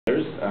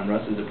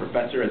Russ is a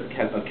professor of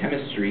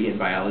chemistry and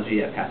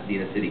biology at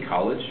Pasadena City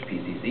College,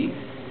 PCC,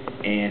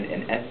 and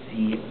an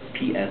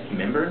SCPS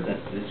member.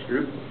 That's this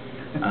group.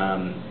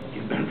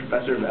 He's been a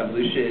professor of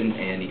evolution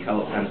and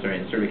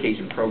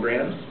certification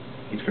programs.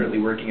 He's currently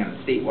working on a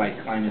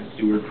statewide climate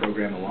steward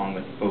program along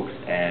with folks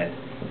at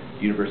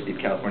University of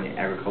California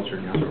Agriculture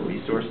and Natural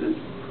Resources.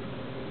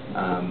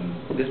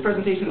 This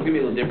presentation is going to be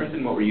a little different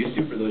than what we're used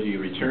to for those of you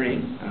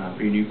returning.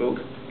 For you new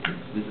folks,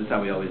 this is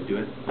how we always do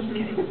it. Just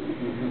kidding.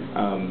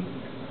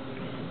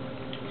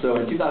 So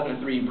in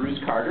 2003, Bruce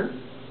Carter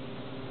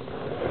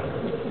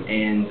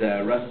and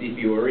Rusty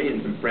Fiore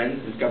and some friends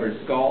discovered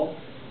a skull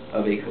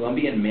of a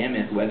Colombian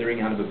mammoth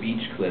weathering out of a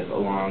beach cliff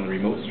along a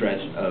remote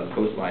stretch of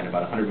coastline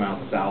about 100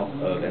 miles south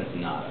of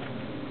Ensenada.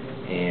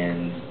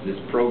 And this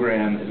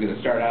program is going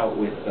to start out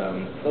with,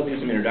 they'll do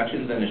some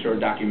introductions and a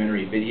short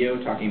documentary video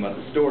talking about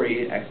the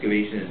story,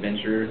 excavation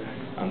adventure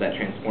that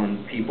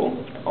transformed people,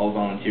 all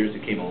volunteers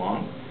who came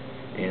along.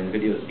 And the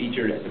video is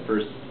featured at the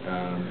first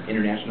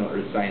International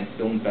Earth Science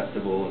Film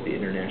Festival at the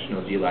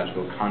International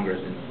Geological Congress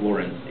in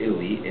Florence,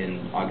 Italy in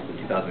August of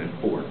 2004.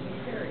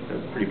 So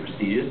it's pretty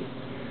prestigious.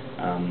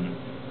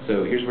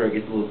 So here's where it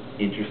gets a little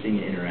interesting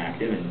and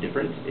interactive and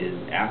different, is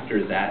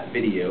after that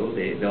video,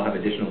 they'll have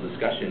additional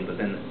discussion, but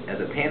then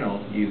as a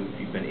panel,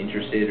 you've been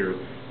interested or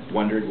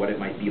wondered what it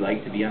might be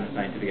like to be on a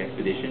scientific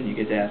expedition, you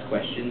get to ask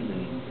questions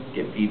and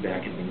get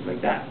feedback and things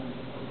like that.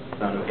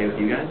 Sound okay with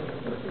you guys?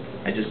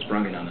 I just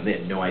sprung it on them. They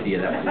had no idea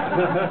that was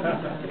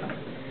happening.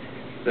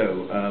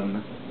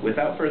 So,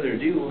 without further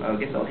ado, I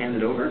guess I'll hand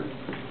it over,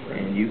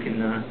 and you can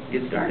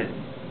get started.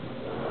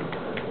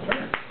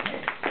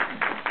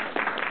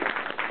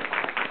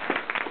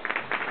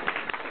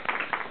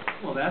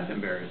 Well, that's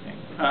embarrassing.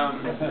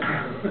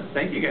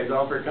 Thank you guys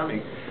all for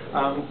coming.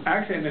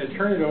 Actually, I'm going to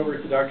turn it over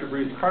to Dr.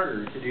 Bruce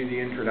Carter to do the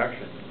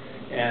introduction.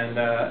 And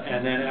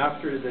then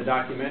after the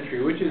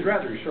documentary, which is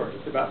rather short,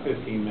 it's about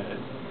 15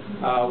 minutes,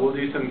 we'll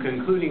do some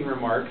concluding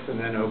remarks and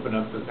then open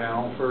up the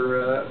panel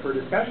for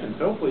discussion.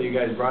 So hopefully you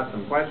guys brought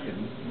some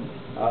questions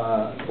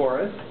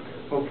for us,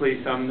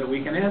 hopefully some that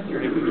we can answer.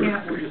 And if we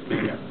can't, we'll just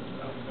make up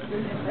stuff.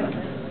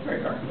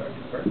 Very hard.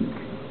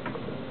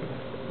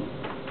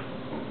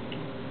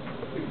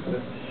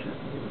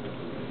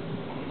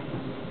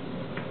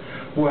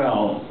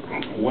 Well,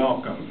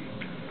 welcome.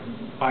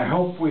 I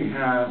hope we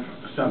have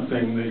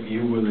something that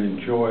you will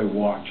enjoy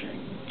watching,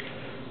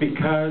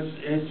 because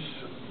it's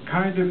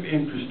kind of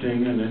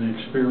interesting and an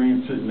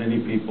experience that many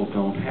people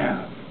don't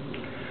have.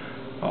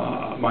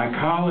 My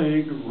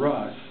colleague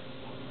Russ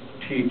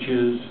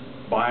teaches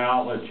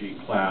biology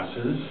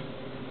classes.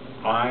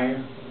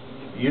 I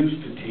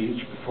used to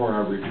teach, before I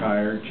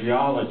retired,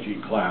 geology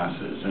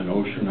classes and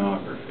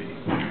oceanography.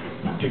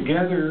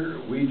 Together,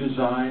 we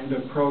designed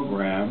a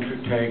program to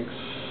take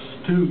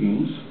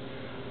students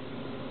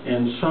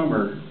in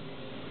summer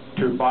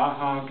to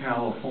Baja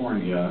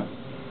California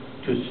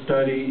to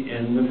study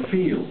in the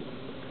field,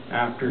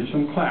 after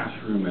some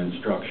classroom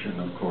instruction,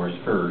 of course,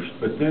 first,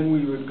 but then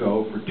we would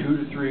go for 2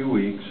 to 3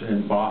 weeks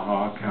in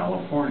Baja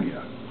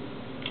California.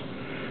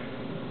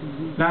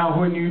 Now,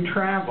 when you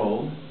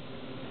travel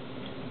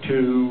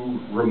to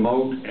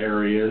remote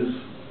areas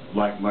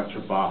like much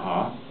of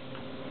Baja,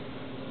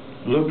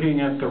 looking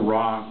at the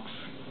rocks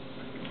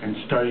and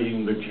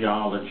studying the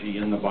geology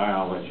and the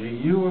biology,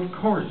 you of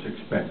course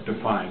expect to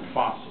find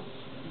fossils.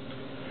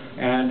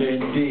 And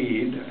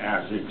indeed,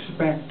 as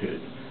expected,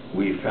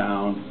 we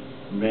found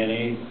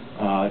many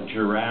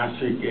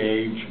Jurassic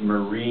Age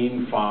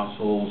marine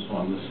fossils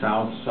on the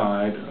south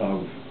side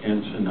of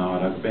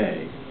Ensenada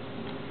Bay.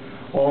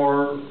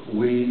 Or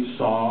we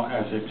saw,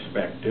 as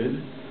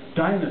expected,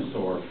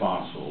 dinosaur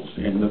fossils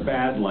in the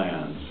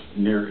Badlands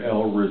near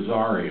El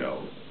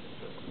Rosario.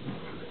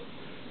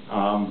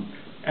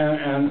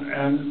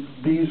 And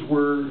these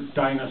were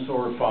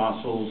dinosaur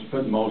fossils,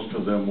 but most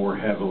of them were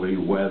heavily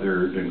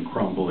weathered and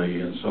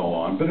crumbly and so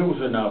on. But it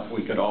was enough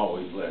we could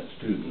always let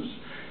students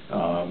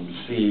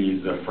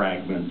see the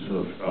fragments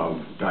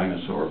of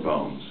dinosaur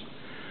bones.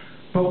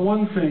 But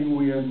one thing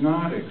we had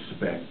not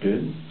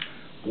expected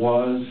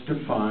was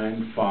to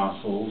find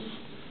fossils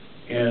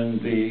in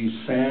the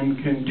San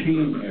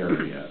Quintin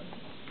area,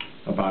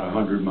 about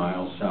 100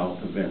 miles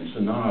south of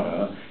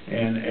Ensenada,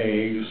 in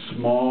a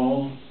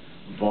small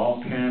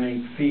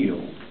volcanic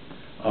field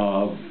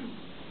of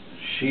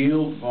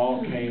shield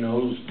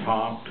volcanoes,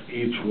 topped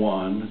each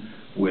one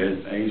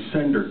with a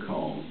cinder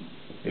cone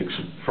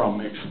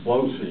from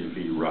explosive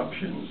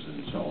eruptions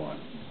and so on.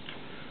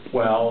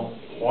 Well,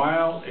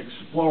 while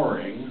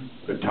exploring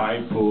the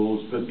tide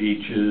pools, the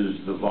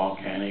beaches, the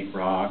volcanic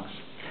rocks,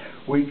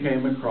 we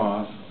came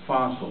across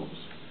fossils.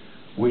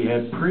 We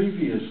had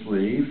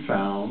previously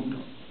found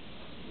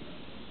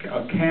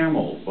a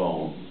camel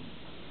bone,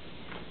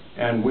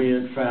 and we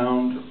had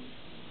found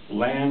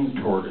land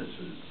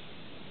tortoises.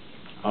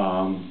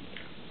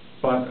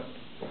 But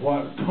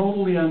what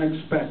totally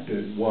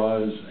unexpected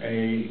was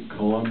a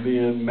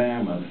Colombian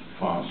mammoth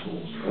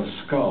fossils,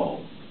 a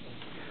skull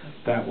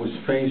that was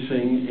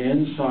facing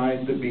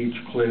inside the beach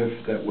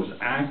cliff that was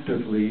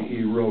actively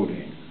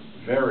eroding.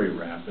 very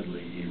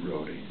rapidly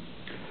eroding.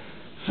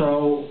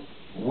 So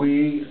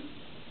we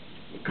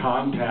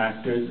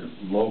contacted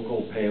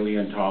local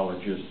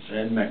paleontologists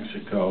in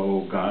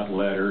Mexico, got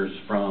letters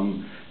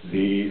from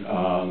the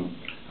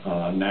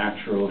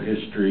Natural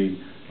History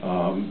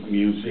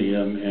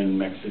Museum in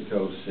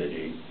Mexico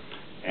City,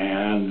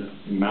 and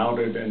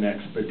mounted an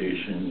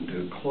expedition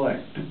to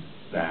collect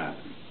that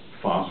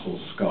fossil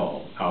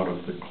skull out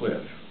of the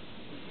cliff.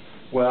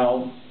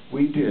 Well,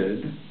 we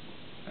did,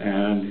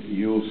 and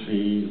you'll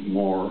see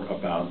more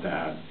about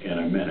that in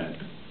a minute.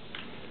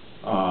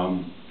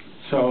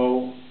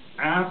 So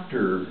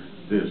after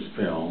this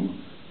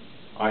film,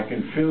 I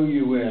can fill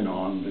you in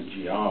on the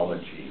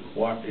geology,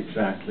 what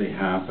exactly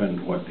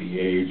happened, what the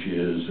age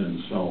is,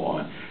 and so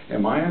on.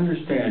 And my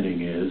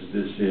understanding is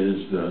this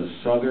is the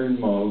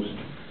southernmost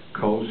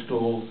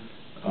coastal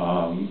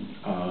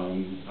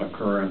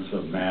occurrence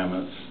of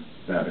mammoths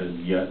that has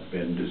yet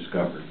been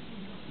discovered.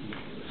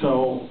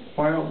 So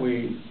why don't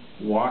we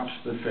watch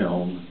the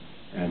film,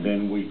 and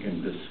then we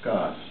can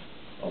discuss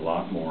a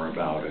lot more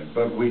about it.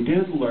 But we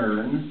did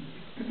learn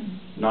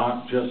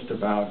not just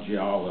about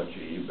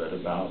geology, but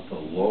about the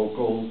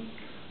local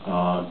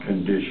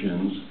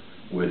conditions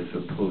with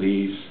the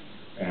police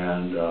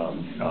and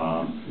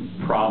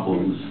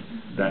problems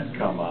that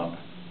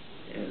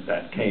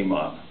came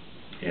up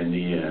in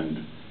the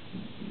end.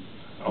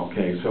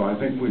 Okay, so I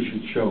think we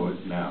should show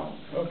it now.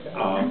 Okay.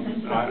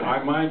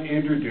 I might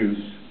introduce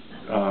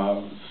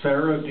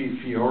Sarah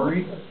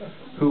DiFiore,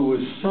 who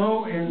was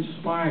so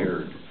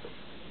inspired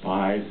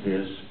by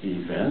this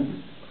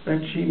event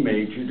that she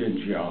majored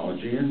in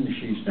geology, and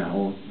she's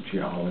now a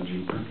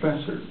geology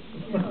professor.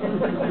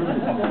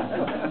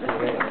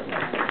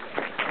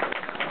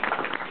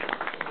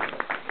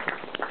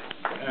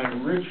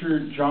 And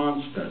Richard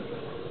Johnston,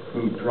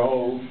 who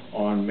drove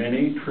on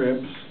many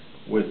trips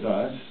with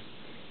us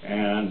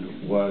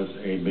and was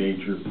a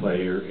major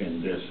player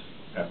in this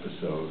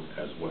episode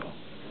as well.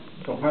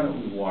 So why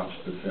don't we watch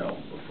the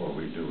film before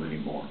we do any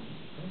more?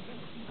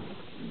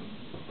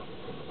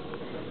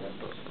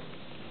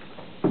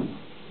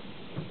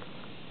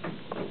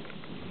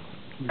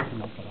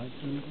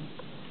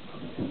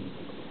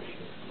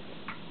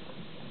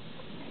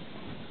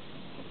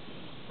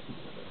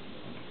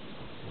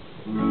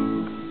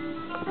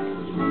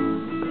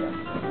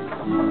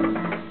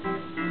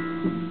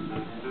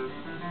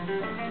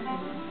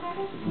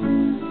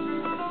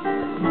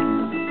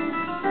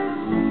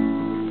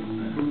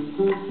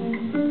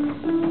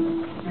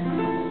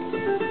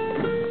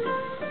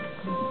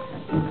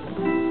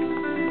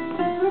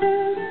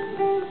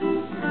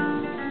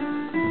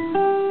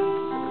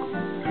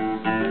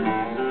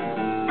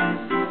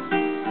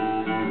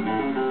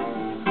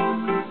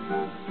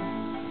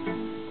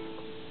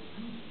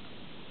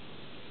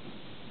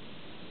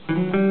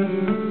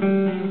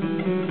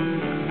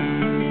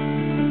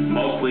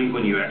 Mostly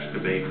when you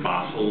excavate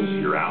fossils,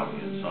 you're out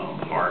in some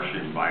harsh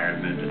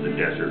environment in the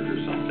desert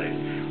or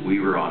something. We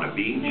were on a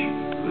beach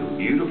with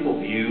beautiful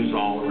views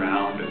all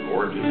around, a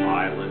gorgeous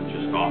island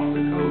just off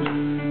the coast,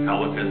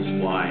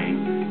 pelicans flying,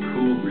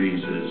 cool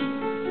breezes.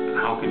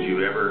 How could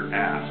you ever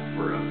ask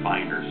for a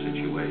finer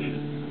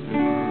situation?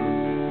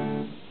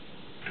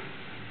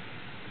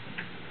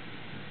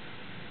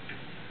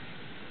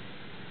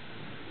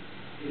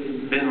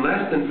 Been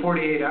less than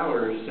 48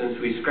 hours since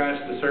we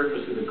scratched the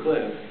surface of the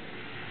cliff,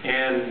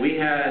 and we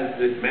had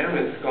this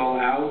mammoth skull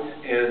out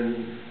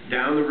and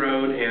down the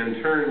road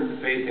and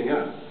turned facing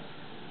up.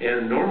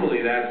 And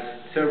normally that's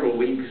several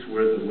weeks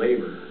worth of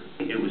labor.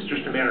 It was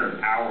just a matter of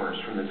hours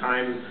from the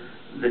time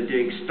the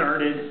dig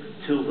started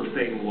till the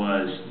thing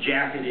was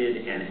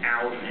jacketed and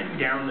out and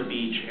down the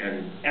beach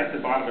and at the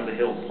bottom of the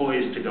hill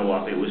poised to go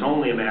up. It was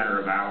only a matter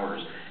of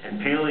hours. And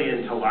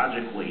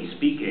paleontologically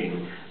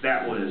speaking,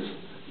 that was,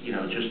 you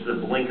know, just the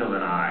blink of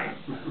an eye.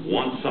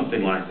 Once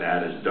something like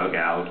that is dug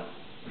out,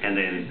 and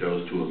then it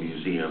goes to a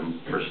museum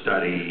for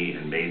study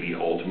and maybe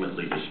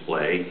ultimately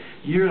display,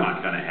 you're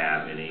not going to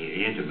have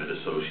any intimate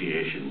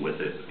association with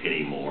it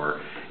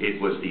anymore.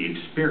 It was the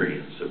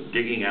experience of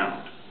digging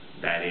out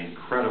that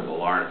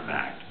incredible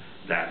artifact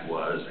that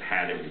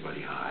had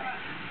everybody high.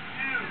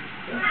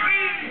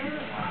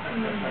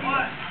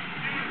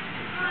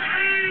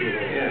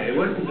 Yeah, it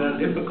wasn't that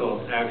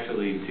difficult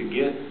actually to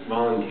get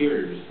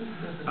volunteers.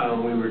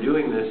 We were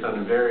doing this on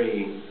a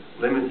very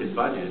limited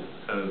budget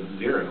of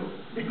 $0.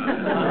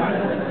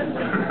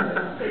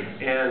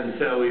 And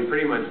so we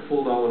pretty much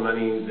pulled all the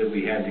money that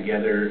we had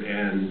together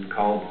and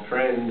called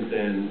friends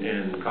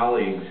and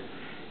colleagues,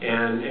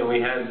 and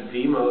we had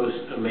the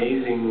most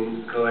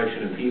amazing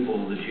collection of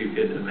people that you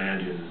could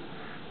imagine.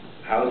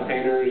 House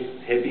painters,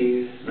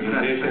 hippies,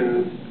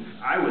 musicians.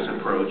 I was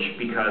approached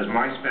because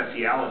my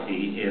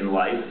specialty in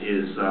life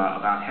is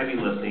about heavy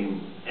lifting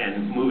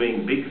and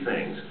moving big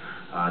things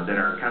that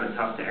are kind of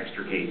tough to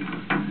extricate.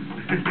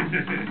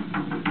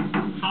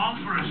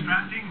 Songs for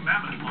extracting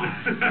mammoth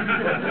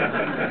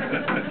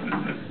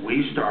bones.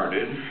 We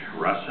started,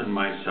 Russ and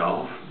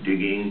myself,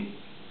 digging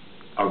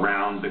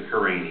around the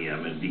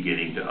cranium and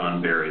beginning to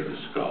unbury the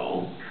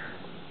skull.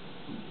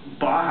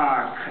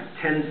 Baja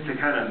tends to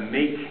kind of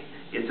make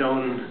its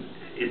own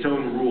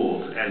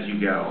rules as you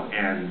go,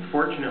 and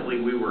fortunately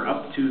we were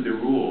up to the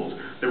rules.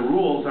 The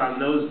rules on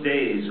those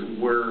days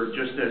were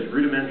just as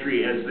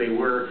rudimentary as they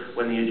were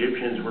when the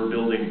Egyptians were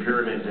building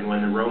pyramids and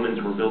when the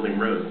Romans were building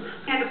roads.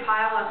 We had to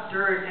pile up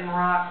dirt and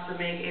rocks to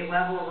make a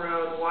level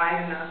road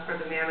wide enough for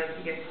the mammoth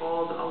to get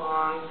pulled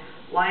along,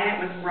 line it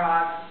with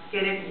rocks,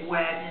 get it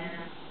wet.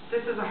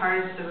 This is the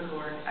hardest physical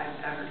work I've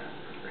ever done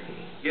for free.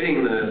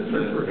 Getting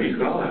the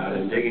skull out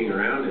and digging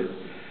around it,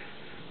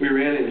 we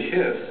ran in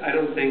shifts. I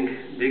don't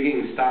think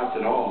digging stopped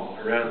at all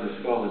around the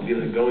skull. It'd be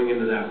like going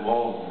into that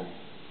wall,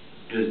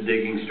 just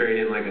digging straight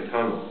in like a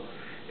tunnel,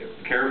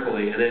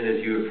 carefully. And then as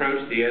you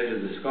approach the edge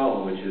of the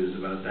skull, which is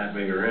about that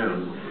big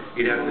around,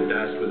 you'd have to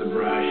dust with a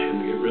brush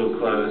and get real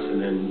close, and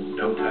then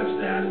don't touch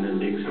that, and then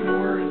dig some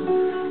more,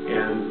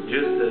 and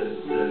just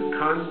the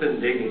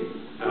constant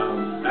digging.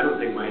 I don't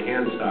think my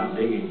hands stopped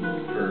digging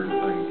for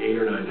like 8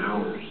 or 9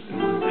 hours in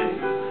one day.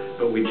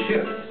 But we'd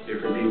shift.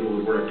 Different people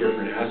would work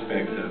different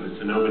aspects of it,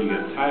 so nobody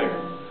got tired.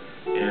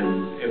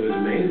 And it was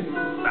amazing.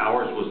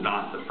 Ours was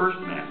not the first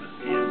mammoth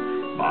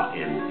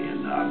in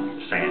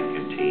San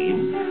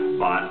Quintin,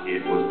 but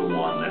it was the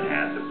one that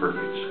had the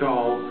perfect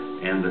skull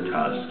and the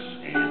tusks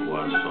and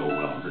was so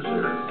well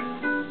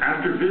preserved.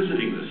 After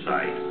visiting the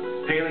site,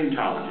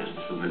 paleontologists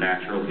from the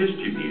Natural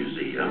History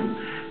Museum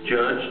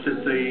judged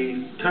that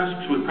the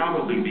tusks would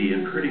probably be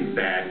in pretty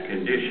bad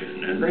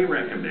condition, and they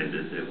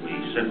recommended that we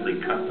simply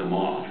cut them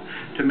off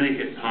to make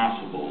it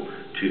possible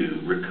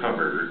to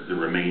recover the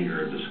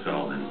remainder of the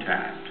skull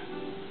intact.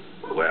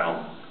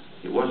 Well,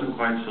 it wasn't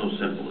quite so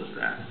simple as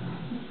that.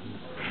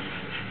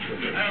 I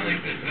don't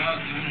think this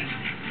dog's finished.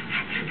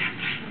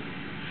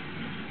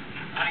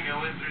 I think I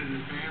went through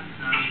the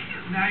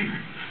sandstone.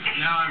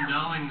 Now I'm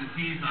dulling the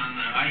teeth on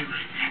the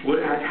ivory.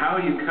 How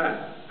you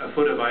cut a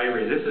foot of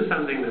ivory. This is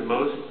something that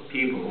most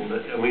people,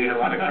 and we had a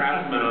lot of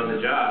craftsmen on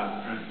the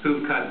job,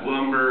 who've cut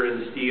lumber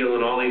and steel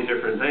and all these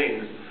different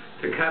things,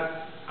 to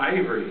cut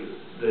ivory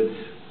that's,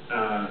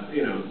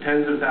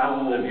 tens of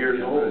thousands of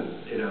years old,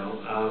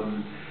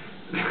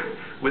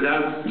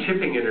 without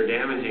chipping it or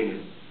damaging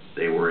it.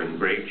 They were in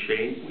great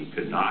shape. We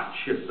could not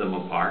chip them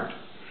apart,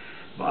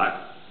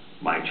 but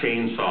my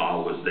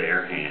chainsaw was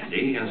there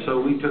handy, and so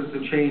we took the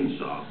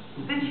chainsaw.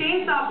 The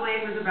chainsaw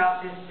blade was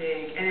about this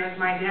big, and it was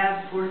my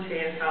dad's poor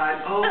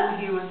chainsaw. Oh,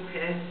 he was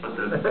pissed. But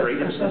the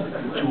greatest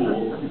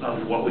tool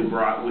of what we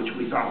brought, which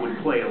we thought would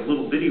play a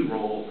little bitty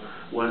role,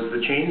 was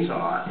the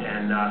chainsaw,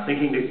 and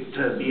thinking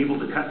to be able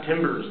to cut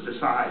timbers to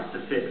size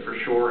to fit for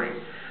shoring.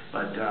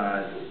 But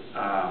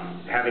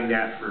having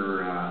that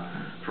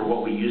for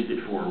what we used it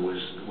for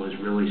was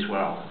really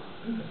swell.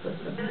 It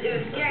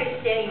was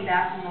scary standing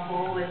back from the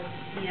hole with,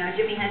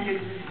 Jimi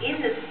Hendrix is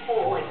in this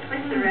hole, like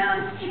twisted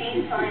around,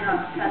 chainsawing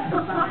off cuts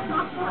behind the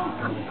skull.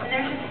 And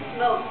there's just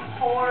smoke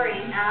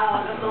pouring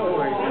out of the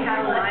hole. We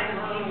had a line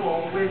of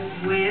people with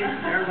lids,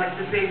 or like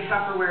the big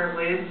Tupperware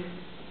lids,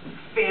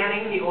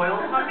 fanning the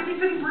oil smoke, because you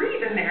couldn't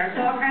breathe in there.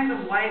 So all kinds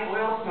of white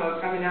oil smoke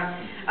coming out.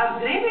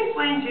 Did anybody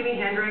explain Jimi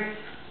Hendrix?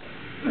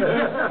 Do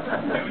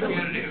what you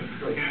gotta do,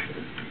 okay?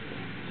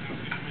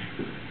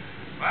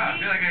 Wow, I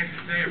feel like I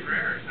should say a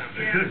prayer or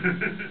something.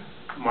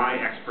 Yeah. My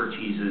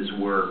expertises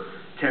were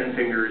 10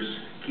 fingers,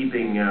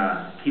 keeping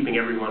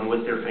everyone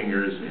with their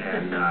fingers,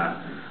 and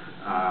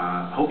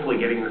hopefully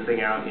getting the thing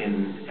out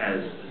in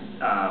as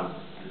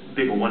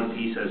big a one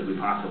piece as we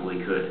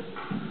possibly could.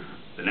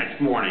 The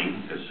next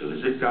morning, as soon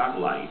as it got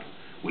light,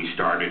 we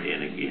started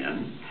in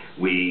again.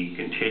 We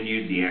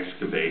continued the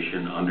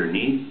excavation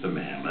underneath the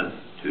mammoth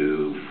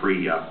to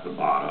free up the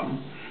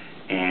bottom,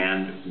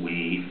 and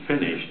we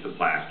finished the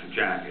plaster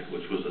jacket,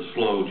 which was a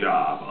slow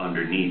job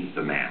underneath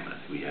the mammoth.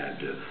 We had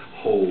to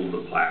hold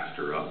the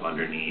plaster up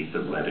underneath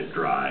and let it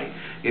dry.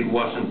 It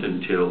wasn't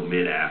until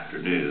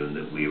mid-afternoon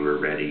that we were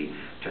ready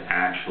to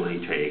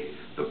actually take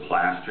the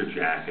plaster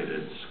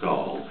jacketed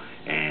skull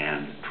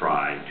and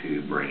try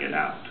to bring it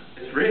out.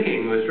 Its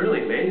rigging was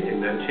really amazing.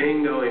 That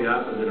chain going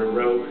up, and then a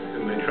rope,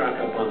 and my truck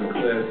up on the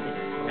cliff,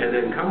 and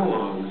then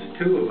come-alongs,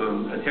 2 of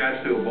them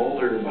attached to a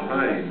boulder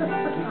behind.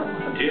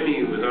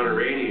 Jimmy was on a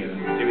radio.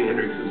 Jimi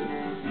Hendrix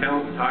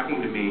was talking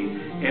to me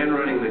and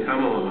running the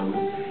come-along,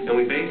 and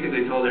we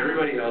basically told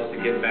everybody else to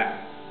get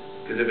back.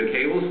 Because if a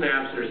cable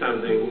snaps or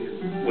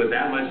something with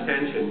that much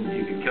tension,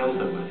 you could kill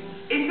somebody.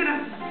 It could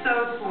have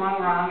so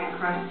swung wrong and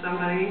crushed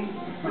somebody.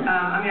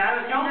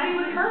 Nobody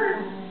was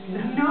hurt.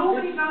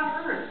 Nobody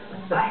got hurt.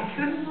 I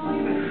couldn't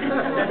believe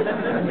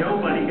it.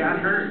 Nobody got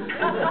hurt.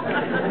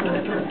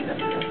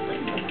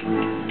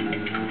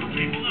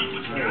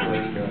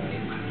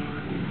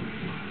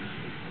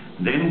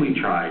 Then we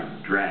tried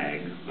to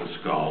drag the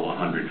skull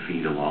 100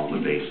 feet along the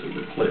base of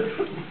the cliff.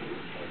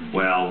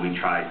 Well, we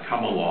tried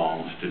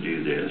come-alongs to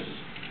do this.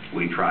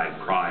 We tried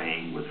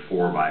prying with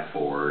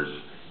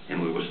 4x4s,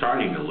 and we were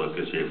starting to look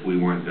as if we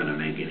weren't going to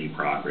make any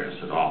progress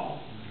at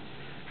all.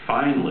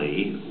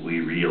 Finally, we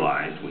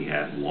realized we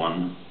had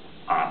one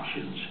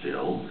option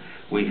still.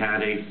 We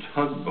had a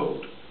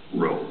tugboat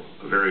rope,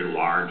 a very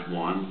large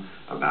one,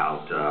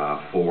 about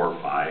 4 or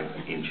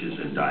 5 inches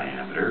in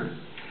diameter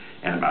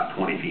and about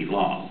 20 feet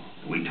long.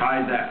 We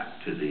tied that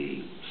to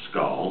the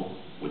skull,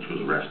 which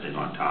was resting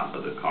on top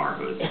of the car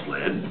hood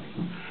sled.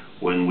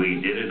 When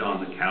we did it on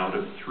the count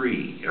of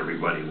 3,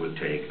 everybody would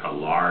take a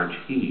large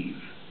heave,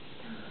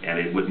 and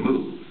it would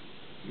move,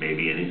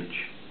 maybe an inch.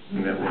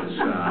 And it was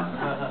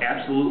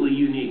absolutely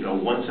unique, a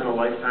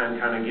once-in-a-lifetime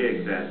kind of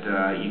gig that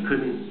you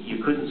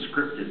couldn't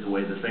script it the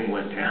way the thing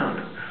went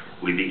down.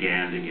 We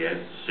began to get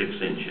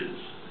 6 inches,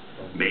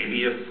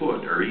 maybe a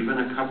foot, or even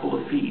a couple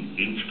of feet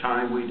each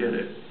time we did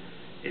it.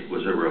 It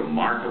was a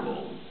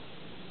remarkable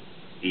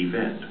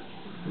event.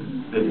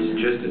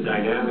 It's just a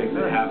dynamic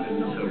that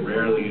happens so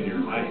rarely in your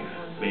life.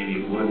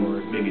 Maybe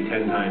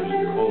 10 times in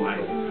your whole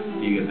life.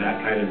 You get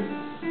that kind of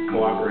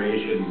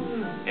cooperation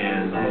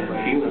and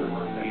feeling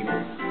among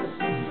people.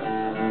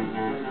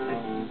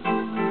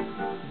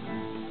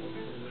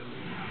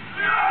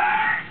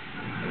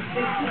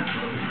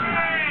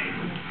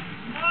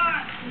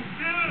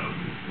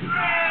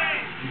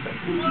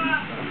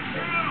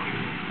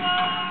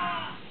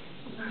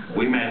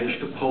 We managed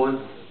to pull it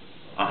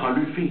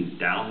 100 feet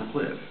down the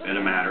cliff in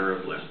a matter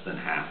of less than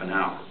half an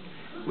hour.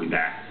 We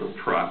backed the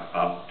truck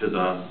up to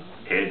the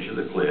edge of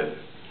the cliff,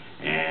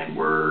 and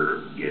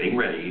we're getting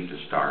ready to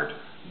start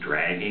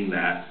dragging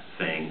that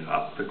thing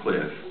up the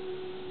cliff.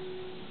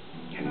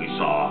 And we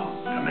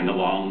saw, coming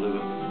along the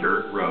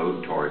dirt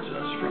road towards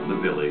us from the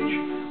village,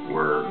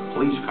 were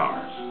police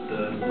cars.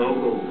 The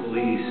local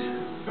police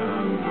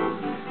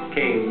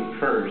came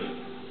first,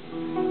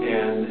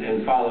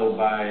 and followed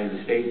by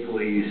the state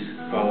police,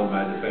 followed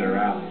by the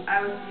federales.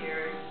 I was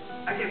scared.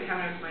 I kept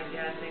coming up to my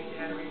dad saying,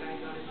 Dad, are we going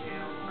to go to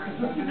jail? Or are we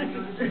going to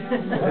go to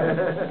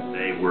jail?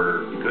 They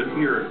were good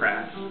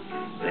bureaucrats.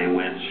 They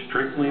went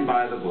strictly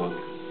by the book.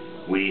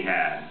 We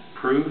had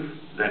proof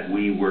that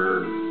we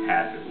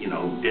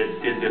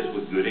did this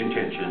with good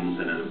intentions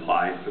and had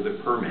applied for the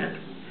permit,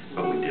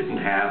 but we didn't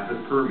have the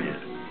permit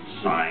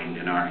signed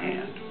in our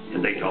hand.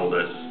 And they told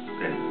us,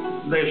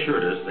 and they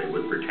assured us they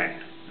would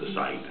protect the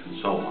site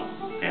and so on,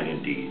 and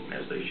indeed,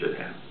 as they should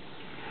have.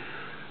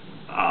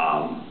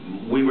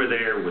 We were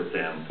there with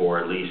them for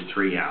at least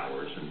 3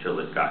 hours until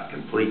it got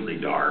completely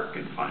dark,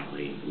 and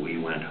finally we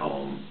went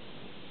home.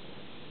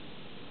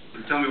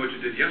 Tell me what you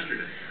did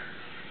yesterday.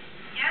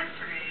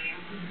 Yesterday,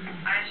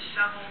 I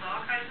shoveled all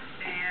kinds of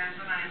sand,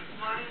 and I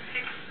swung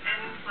picks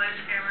and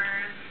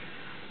sledgehammers,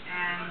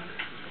 and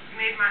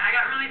I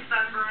got really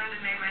sunburned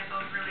and made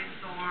myself really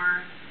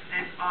sore,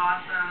 and it's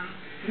awesome.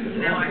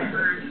 Now it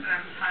hurts, and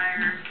I'm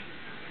tired,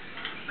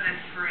 but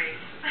it's great.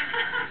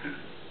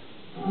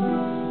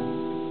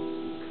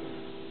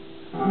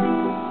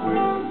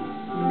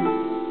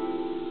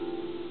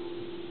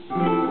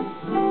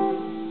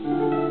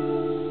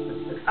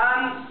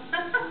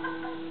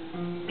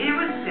 It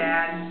was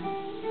sad.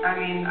 I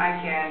mean,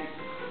 I can't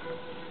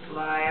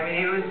lie. I mean,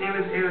 it was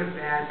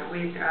bad.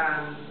 We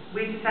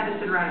just had to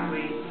sit around and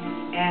wait.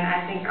 And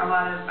I think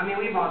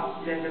we've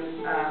all been to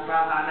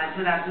Baja,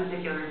 to that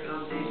particular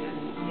field station,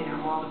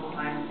 multiple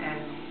times. And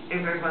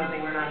if there's one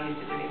thing we're not used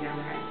to doing down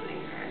there, it's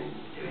sitting there and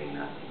doing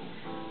nothing.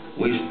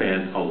 We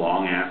spent a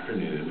long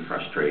afternoon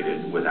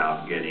frustrated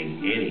without getting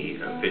any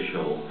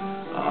official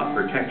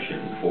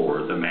protection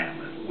for the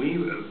mammoth. We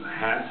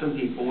had some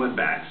people went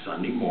back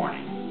Sunday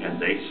morning, and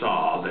they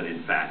saw that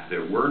in fact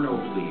there were no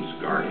police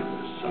guarding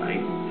the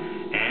site,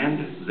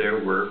 and there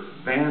were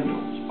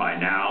vandals. By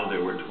now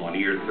there were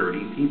 20 or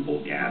 30 people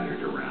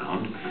gathered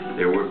around.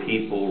 There were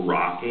people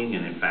rocking,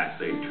 and in fact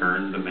they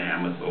turned the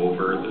mammoth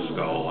over, the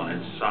skull on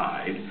its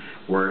side,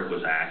 where it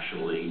was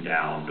actually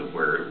down to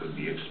where it would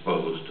be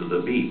exposed to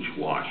the beach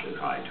wash at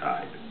high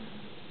tide.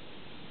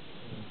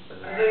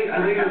 I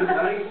think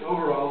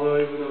overall though,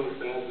 even though it's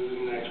bad, it was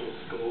an actual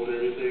skull and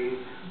everything,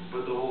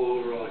 but the whole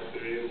overall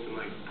experience and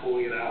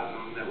pulling it out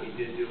and that we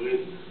did do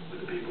it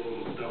with the people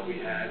and stuff we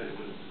had, it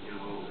was,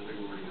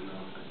 rewarding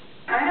enough.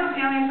 I know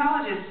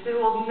paleontologists who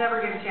will never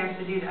get a chance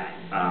to do that.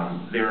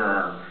 There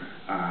are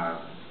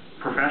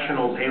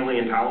professional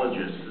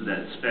paleontologists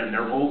that spend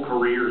their whole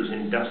careers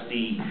in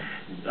dusty,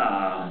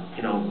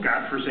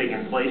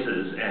 godforsaken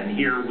places, and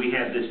here we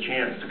had this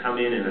chance to come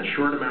in a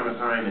short amount of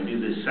time and do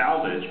this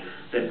salvage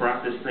that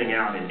brought this thing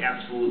out in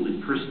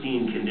absolutely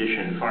pristine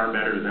condition, far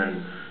better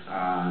than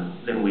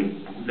we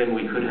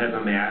could have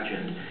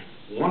imagined.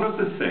 One of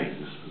the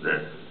things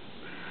that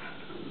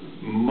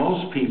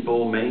most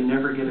people may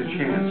never get a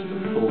chance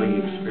to fully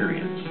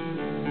experience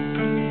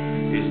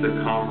is the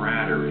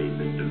camaraderie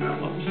that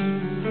develops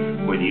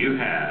when you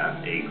have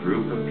a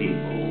group of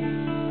people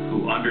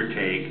who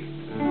undertake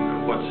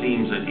what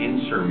seems an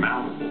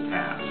insurmountable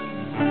task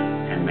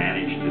and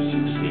manage to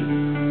succeed.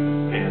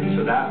 And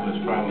so that was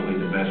probably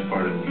the best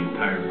part of the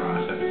entire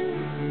process,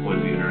 was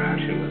the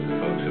interaction with the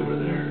folks that were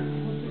there.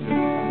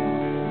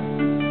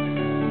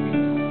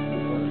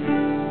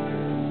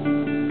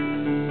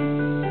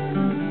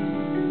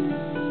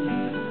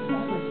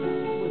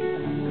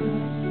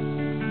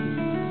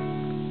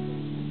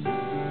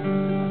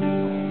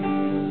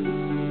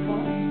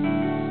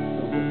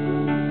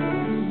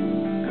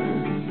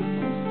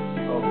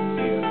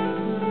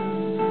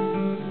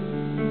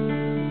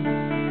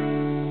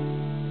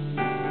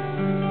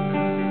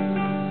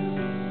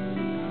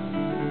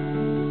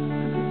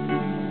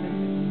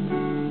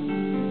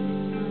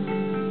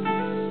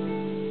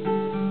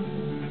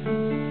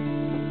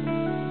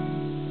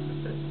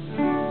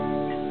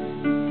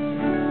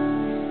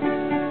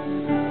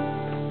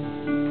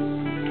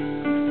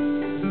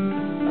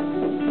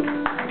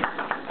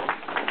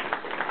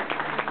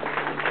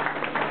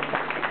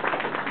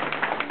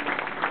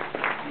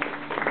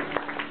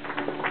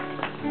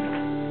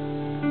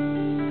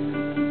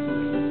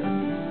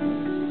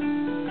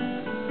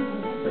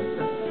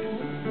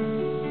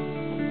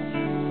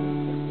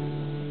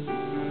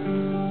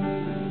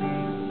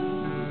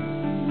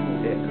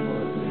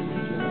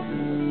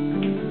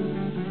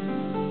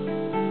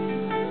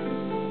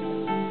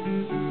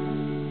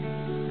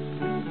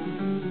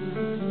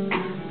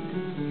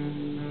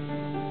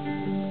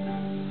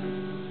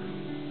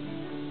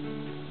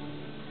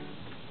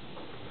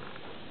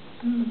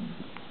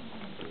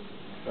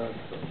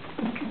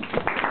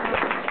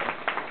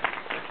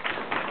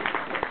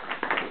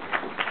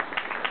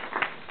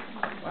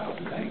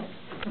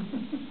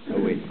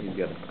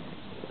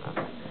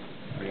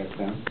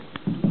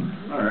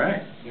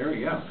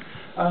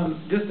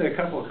 just a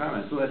couple of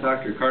comments. We'll let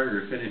Dr.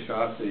 Carter finish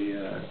off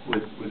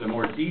with a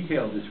more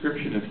detailed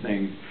description of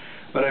things.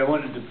 But I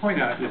wanted to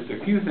point out just a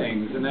few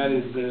things, and that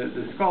is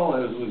the skull,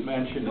 as was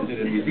mentioned, is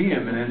at a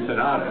museum in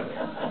Ensenada.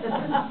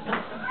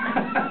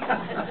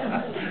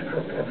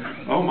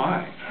 Oh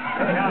my.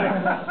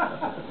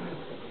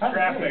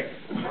 Traffic.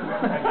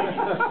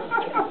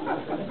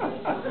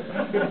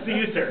 Good to see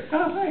you, sir.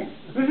 Oh, thanks.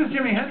 This is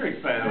Jimi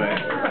Hendrix, by the way.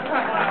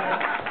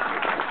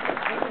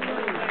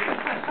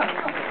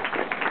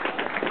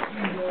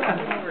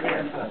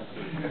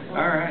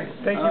 All right.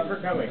 Thank you for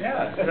coming.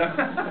 Yeah.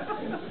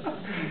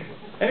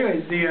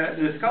 Anyways,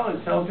 the skull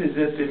itself is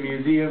at the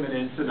museum in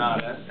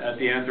Ensenada, at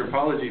the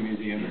Anthropology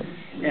Museum.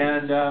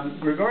 And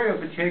Gregorio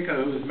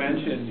Pacheco, who was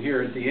mentioned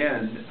here at the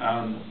end,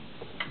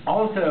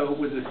 also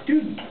was a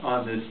student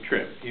on this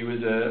trip. He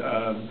was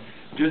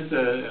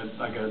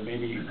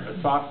maybe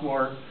a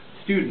sophomore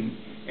student,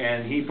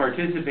 and he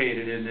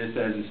participated in this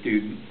as a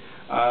student.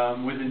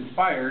 Was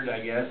inspired, I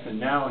guess, and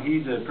now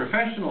he's a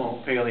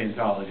professional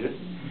paleontologist.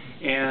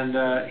 And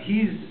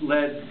he's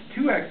led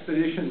 2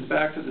 expeditions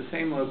back to the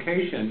same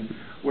location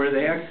where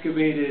they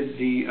excavated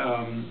the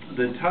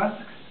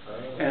tusks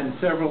and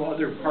several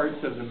other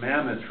parts of the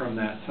mammoth from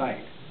that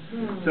site.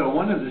 So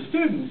one of the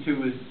students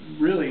who was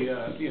really,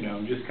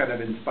 just kind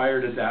of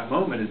inspired at that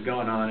moment has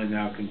gone on and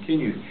now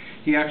continued.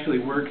 He actually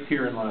works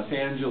here in Los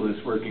Angeles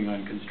working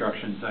on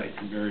construction sites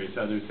and various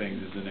other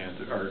things as an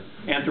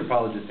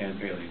anthropologist and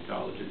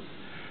paleontologist.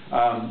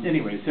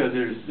 Anyway, so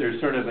there's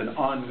sort of an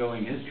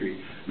ongoing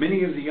history.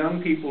 Many of the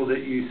young people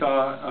that you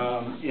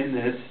saw in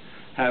this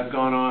have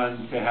gone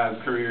on to have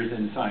careers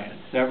in science.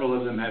 Several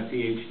of them have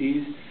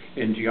PhDs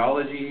in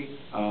geology,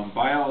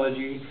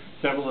 biology.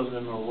 Several of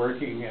them are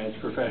working as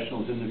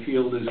professionals in the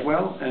field as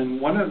well.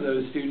 And one of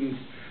those students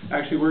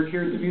actually worked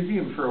here at the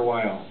museum for a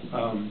while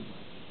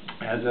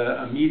as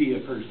a media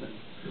person.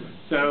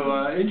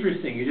 So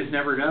interesting. You just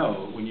never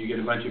know when you get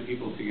a bunch of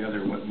people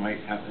together what might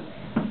happen.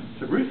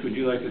 So Bruce, would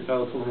you like to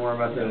tell us a little more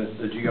about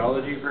the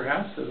geology,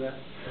 perhaps, of that?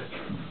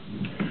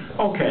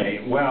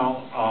 Okay,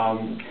 well,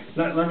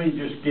 let me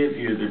just give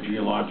you the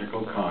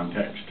geological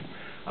context.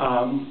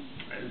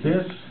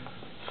 This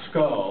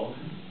skull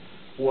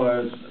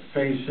was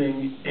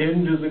facing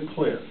into the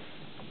cliff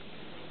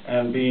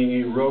and being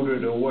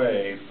eroded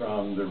away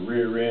from the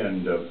rear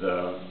end of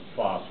the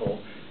fossil.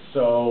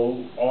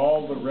 So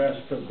all the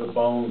rest of the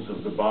bones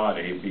of the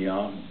body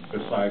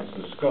besides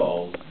the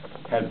skull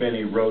had been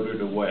eroded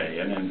away.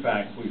 And in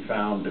fact, we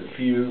found a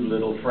few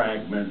little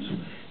fragments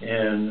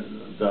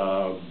in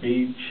the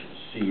beach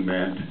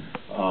cement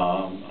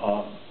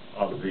of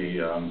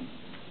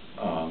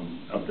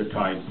the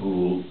tide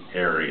pool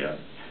area.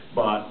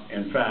 But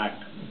in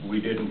fact,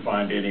 we didn't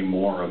find any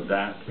more of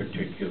that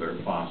particular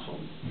fossil.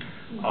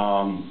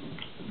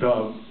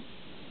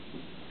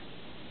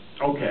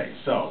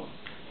 So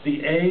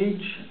the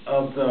age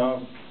of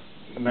the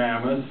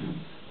mammoth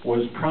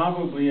was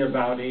probably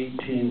about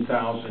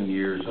 18,000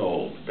 years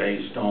old,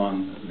 based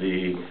on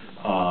the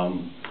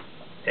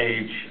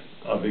age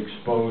of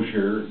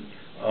exposure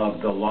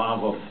of the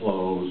lava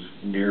flows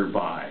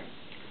nearby.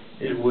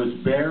 It was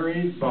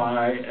buried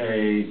by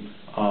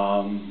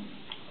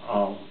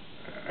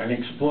an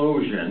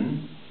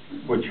explosion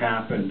which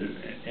happened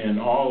in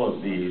all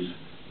of these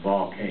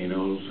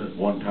volcanoes at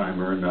one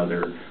time or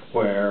another,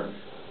 where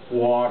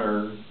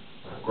water,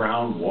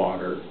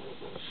 groundwater,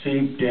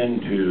 seeped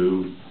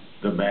into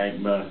the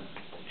magma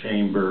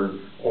chamber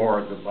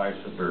or the vice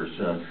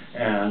versa,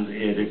 and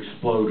it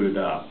exploded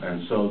up.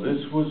 And so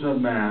this was a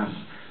mass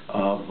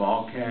of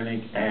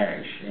volcanic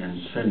ash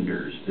and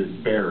cinders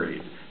that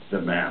buried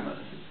the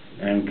mammoth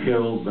and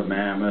killed the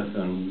mammoth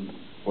and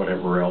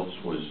whatever else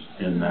was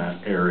in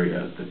that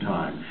area at the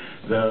time.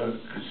 The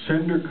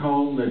cinder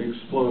cone that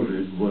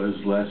exploded was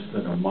less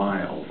than a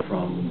mile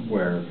from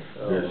where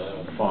this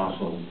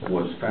fossil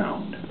was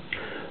found.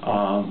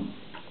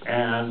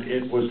 And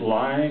it was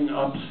lying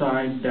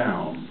upside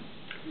down,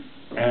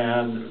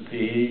 and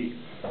the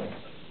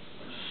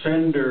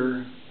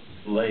cinder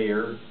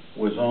layer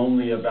was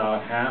only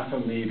about half a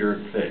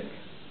meter thick.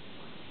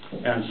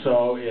 And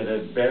so it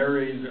had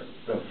buried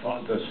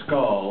the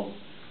skull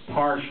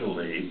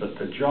partially, but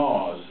the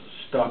jaws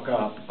stuck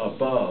up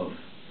above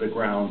the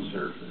ground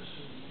surface.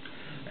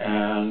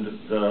 And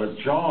the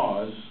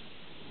jaws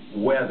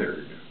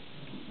weathered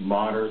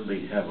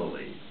moderately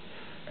heavily,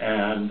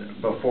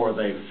 and before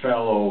they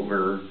fell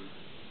over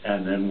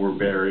and then were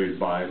buried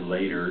by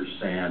later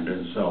sand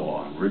and so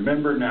on.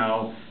 Remember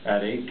now,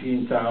 at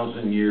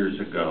 18,000 years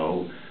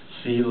ago,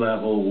 sea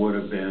level would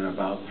have been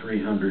about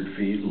 300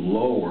 feet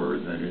lower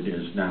than it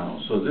is now.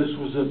 So this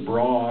was a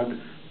broad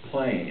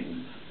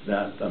plain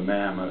that the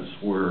mammoths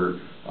were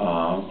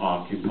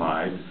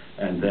occupied,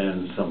 and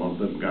then some of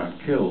them got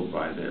killed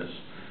by this.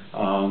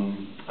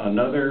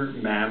 Another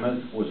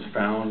mammoth was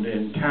found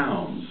in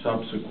town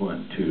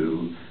subsequent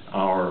to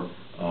our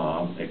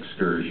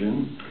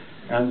excursion,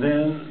 and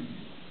then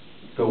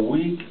the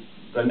week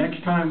The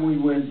next time we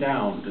went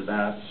down to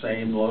that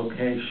same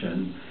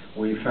location,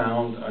 we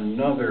found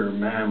another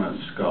mammoth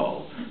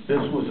skull. This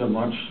was a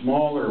much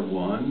smaller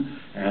one,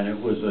 and it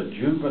was a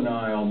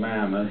juvenile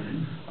mammoth,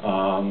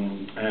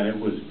 and it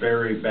was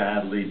very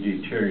badly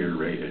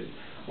deteriorated.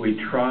 We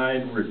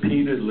tried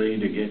repeatedly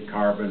to get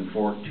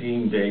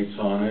carbon-14 dates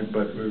on it,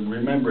 but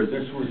remember,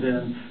 this was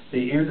in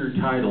the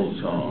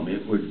intertidal zone.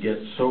 It would get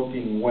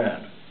soaking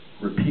wet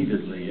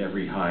repeatedly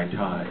every high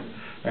tide.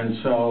 And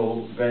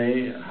so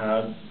they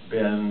had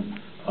been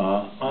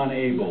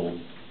unable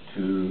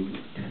to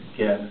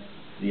get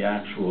the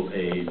actual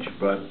age,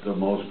 but the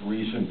most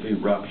recent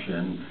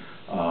eruption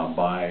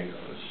by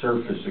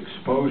surface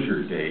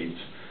exposure dates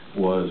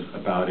was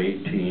about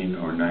 18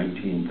 or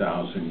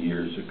 19,000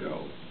 years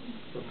ago.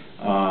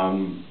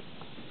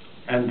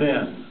 And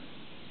then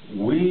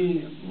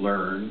we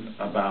learned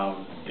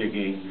about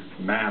digging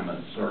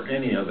mammoths or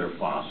any other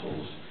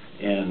fossils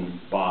in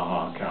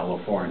Baja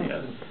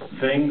California.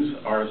 Things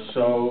are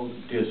so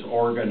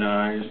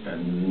disorganized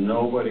and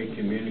nobody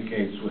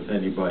communicates with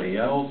anybody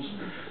else.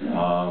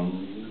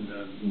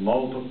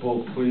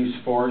 Multiple police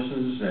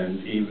forces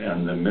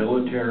and the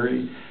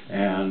military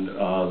and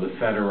the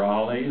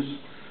federales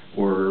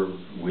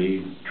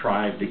we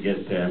tried to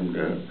get them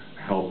to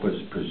help us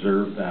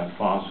preserve that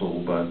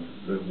fossil, but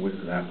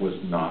that was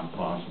not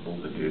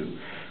possible to do.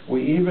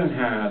 We even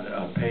had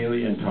a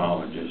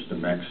paleontologist, a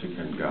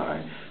Mexican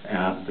guy,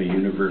 at the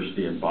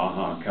University of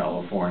Baja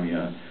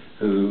California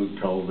who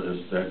told us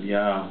that,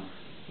 yeah,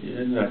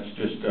 that's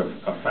just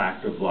a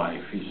fact of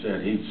life. He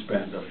said he'd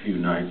spent a few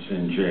nights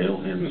in jail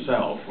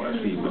himself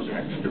as he was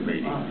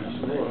excavating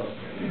these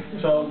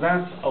things. So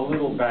that's a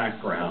little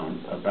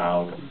background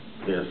about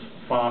this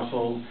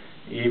fossil,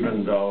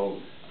 even though,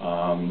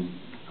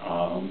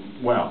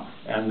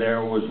 and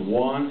there was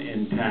one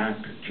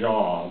intact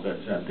jaw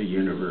that's at the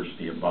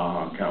University of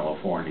Baja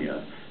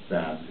California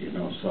that,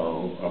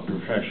 so a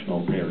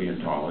professional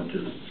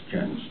paleontologist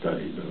can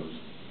study those.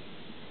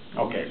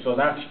 Okay, so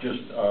that's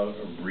just a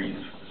brief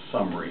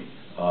summary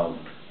of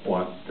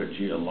what the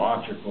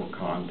geological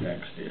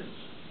context is.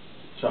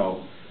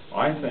 So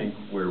I think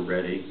we're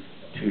ready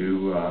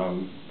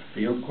to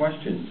field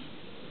questions.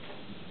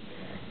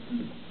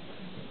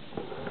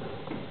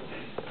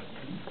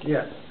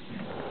 Yes.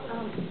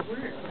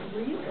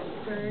 Were you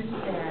concerned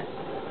that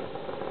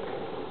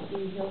the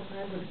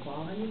hillside would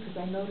fall on you? Because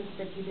I noticed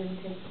that you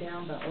didn't take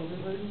down the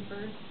overburden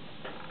first.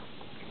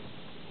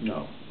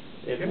 No.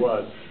 It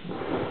was.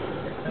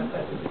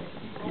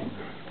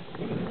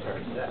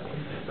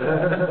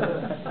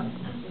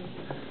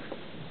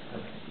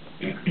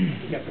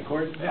 You got the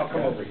cord? I'll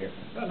come over here.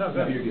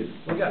 No, you're good.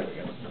 We got it.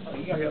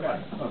 You got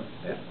it.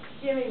 Yeah.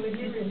 Jimmy, would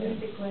you repeat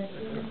the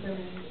question?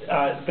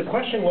 The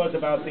question was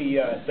about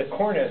the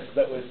cornice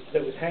that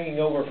was hanging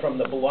over from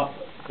the bluff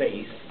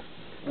face,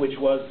 which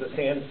was the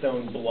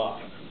sandstone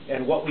bluff.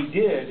 And what we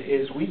did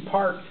is we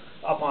parked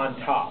up on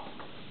top,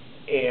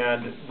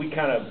 and we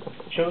kind of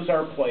chose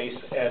our place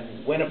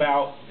and went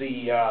about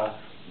the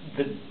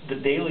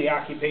daily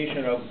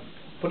occupation of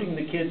putting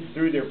the kids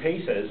through their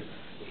paces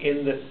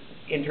in the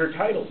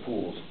intertidal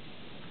pools.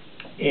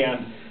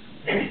 And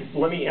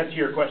let me answer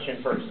your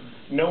question first.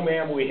 No,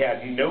 ma'am, we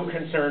had no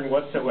concern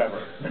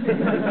whatsoever.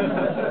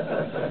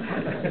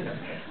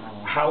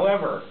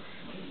 However,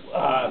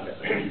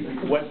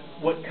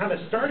 what kind of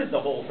started the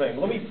whole thing,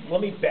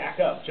 let me back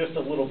up just a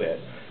little bit,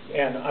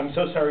 and I'm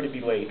so sorry to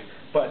be late,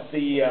 but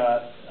the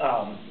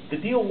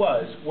deal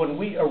was, when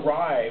we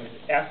arrived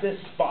at this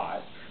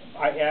spot,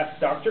 I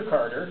asked Dr.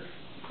 Carter,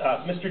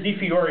 Mr.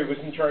 DiFiore was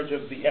in charge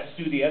of the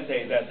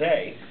Estudiante that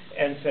day,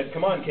 and said,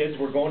 come on kids,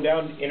 we're going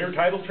down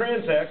intertidal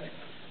transect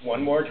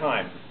one more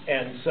time.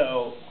 And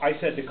so I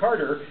said to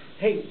Carter,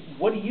 hey,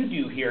 what do you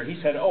do here? He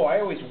said, oh, I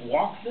always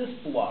walk this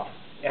bluff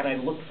and I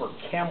look for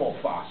camel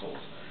fossils.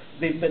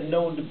 They've been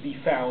known to be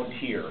found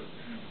here.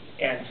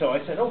 And so I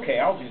said, okay,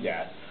 I'll do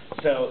that.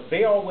 So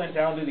they all went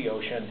down to the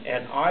ocean,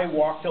 and I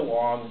walked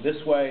along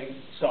this way,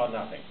 saw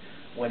nothing.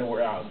 Went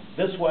around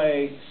this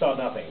way, saw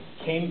nothing.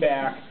 Came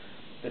back,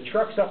 the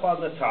truck's up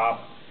on the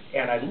top,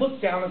 and I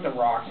looked down at the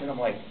rocks, and I'm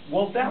like,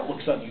 well, that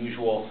looks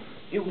unusual.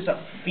 It was a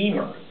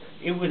femur.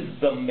 It was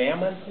the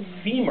mammoth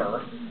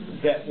femur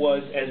that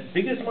was as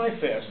big as my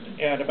fist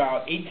and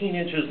about 18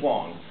 inches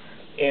long.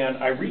 And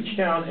I reached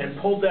down and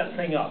pulled that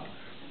thing up.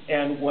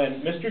 And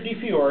when Mr.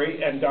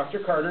 DiFiore and Dr.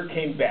 Carter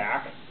came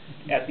back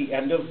at the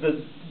end of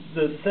the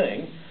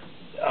thing,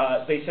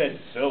 they said,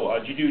 so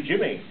how'd you do,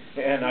 Jimmy?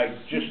 And I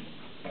just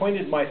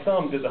pointed my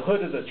thumb to the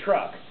hood of the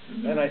truck.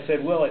 And I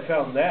said, well, I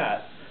found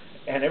that.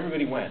 And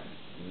everybody went,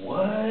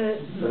 what?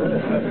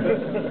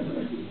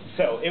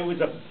 So it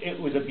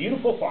was a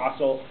beautiful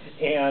fossil,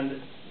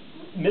 and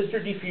Mr.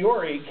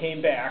 DiFiore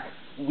came back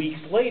weeks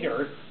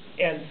later,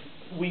 and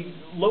we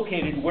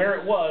located where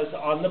it was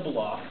on the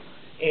bluff,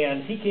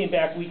 and he came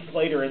back weeks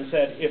later and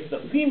said, if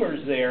the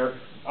femur's there,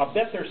 I'll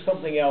bet there's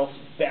something else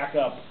back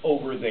up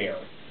over there.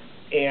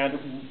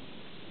 And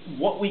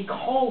what we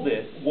called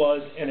it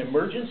was an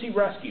emergency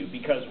rescue,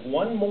 because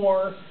one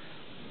more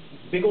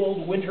big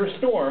old winter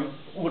storm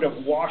would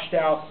have washed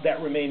out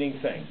that remaining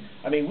thing.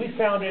 I mean, we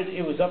found it,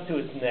 it was up to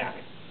its neck.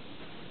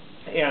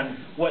 And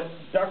what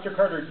Dr.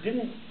 Carter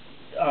didn't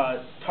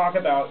talk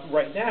about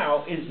right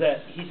now is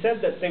that he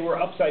said that they were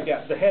upside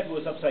down, the head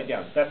was upside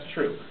down. That's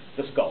true,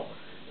 the skull.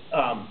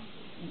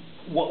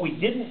 What we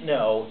didn't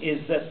know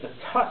is that the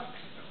tusks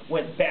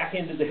went back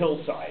into the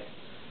hillside.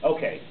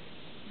 Okay.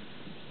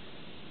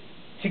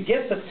 To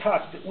get the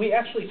tusk, we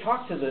actually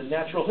talked to the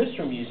Natural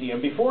History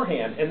Museum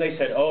beforehand, and they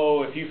said,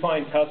 oh, if you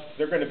find tusks,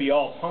 they're going to be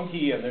all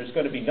punky, and there's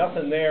going to be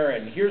nothing there,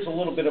 and here's a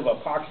little bit of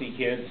epoxy,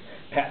 kids.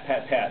 Pat,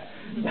 pat, pat.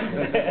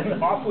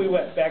 And off we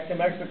went back to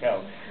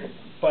Mexico.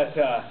 But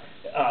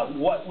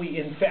what we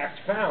in fact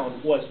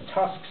found was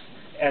tusks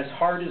as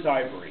hard as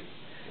ivory.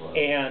 Wow.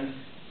 And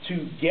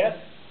to get,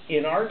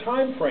 in our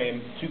time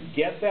frame, to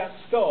get that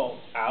skull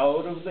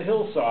out of the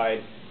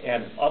hillside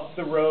and up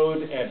the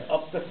road and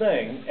up the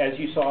thing, as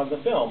you saw in the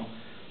film,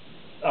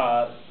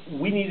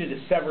 we needed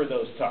to sever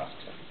those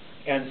tusks.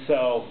 And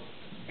so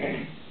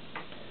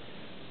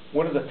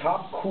one of the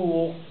top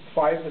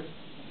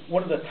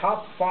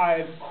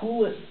five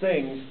coolest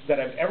things that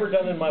I've ever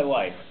done in my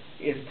life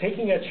is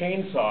taking a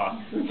chainsaw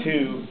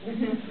to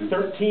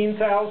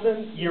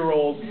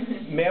 13,000-year-old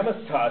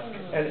mammoth tusk,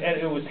 and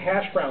it was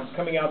hash browns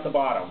coming out the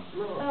bottom.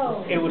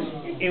 Oh. It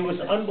was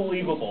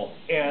unbelievable,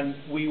 and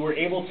we were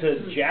able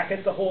to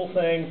jacket the whole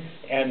thing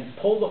and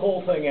pull the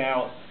whole thing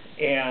out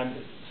and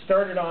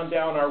started on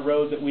down our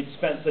road that we'd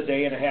spent the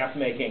day and a half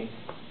making.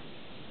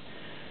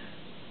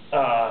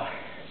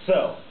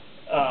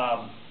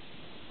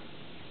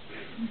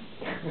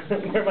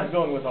 Where am I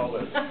going with all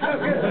this?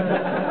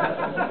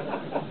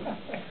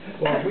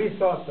 Well, we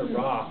thought the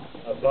rock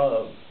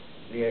above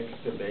the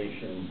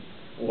excavation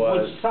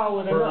was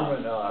solid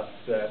enough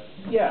that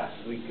yes,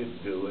 we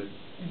could do it.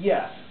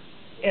 Yes.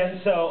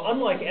 And so,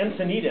 unlike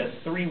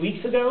Encinitas 3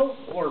 weeks ago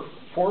or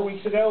 4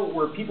 weeks ago,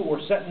 where people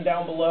were sitting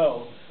down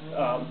below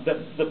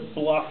the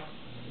bluff,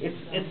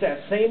 it's that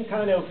same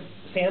kind of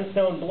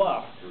sandstone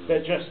bluff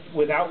that just,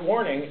 without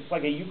warning, it's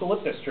like a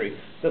eucalyptus tree.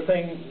 The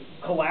thing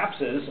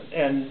collapses,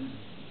 and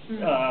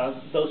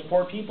those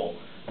poor people.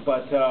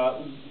 But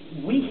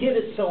we hit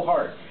it so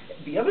hard.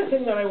 The other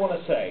thing that I want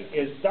to say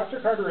is Dr.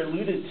 Carter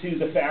alluded to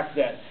the fact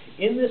that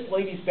in this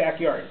lady's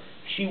backyard,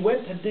 she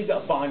went to dig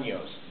up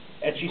baños.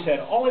 And she said,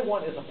 all I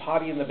want is a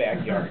potty in the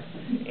backyard.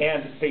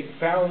 And they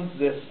found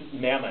this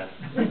mammoth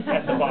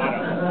at the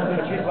bottom.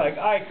 And she's like,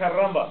 ay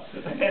caramba.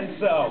 And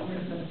so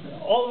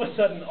all of a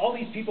sudden, all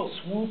these people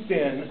swooped in,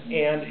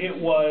 and it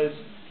was,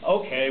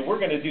 okay, we're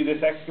going to do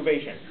this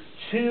excavation.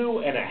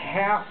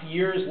 2.5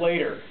 years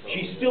later,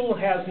 she still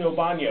has no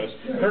baños.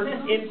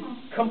 Her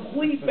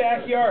complete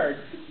backyard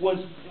was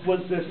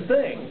this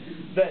thing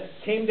that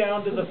came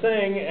down to the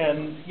thing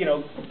and, you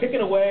know,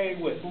 picking away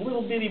with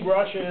little bitty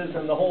brushes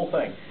and the whole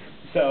thing.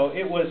 So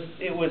it was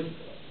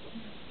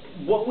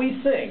what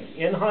we think,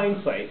 in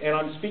hindsight, and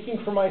I'm speaking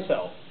for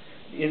myself,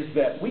 is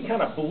that we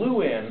kind of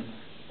blew in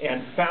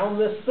and found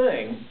this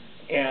thing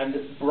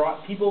and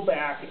brought people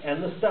back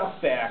and the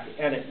stuff back,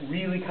 and it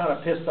really kind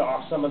of pissed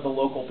off some of the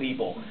local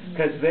people,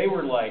 because they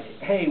were like,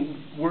 hey,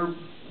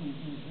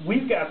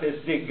 we've got this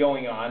dig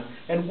going on,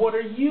 and what are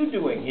you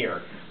doing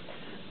here?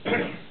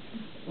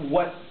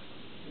 What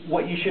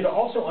you should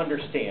also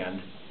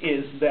understand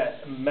is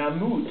that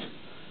mammoth,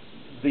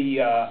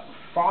 the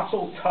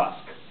fossil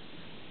tusk,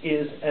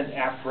 is an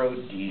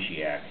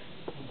aphrodisiac.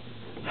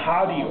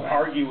 How do you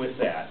argue with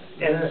that?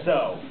 And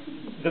so,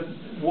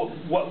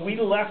 what we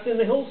left in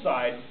the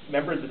hillside,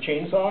 remember the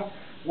chainsaw?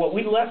 What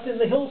we left in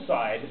the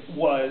hillside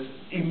was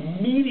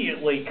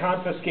immediately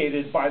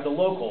confiscated by the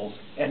locals,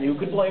 and who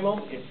could blame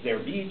them? It's their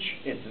beach,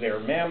 it's their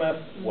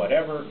mammoth,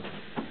 whatever.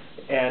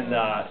 And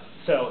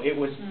so it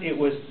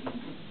was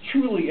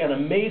truly an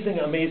amazing,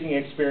 amazing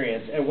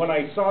experience. And when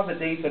I saw the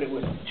date that it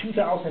was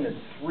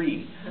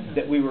 2003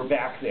 that we were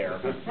back there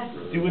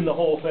doing the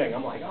whole thing,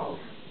 I'm like, oh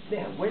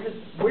man, where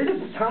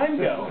did the time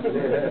go?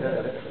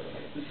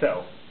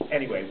 So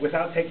anyway,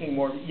 without taking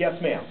more,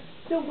 yes, ma'am.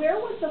 So where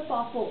was the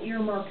fossil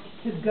earmarked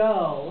to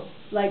go?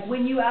 Like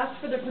when you asked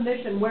for the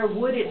permission, where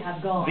would it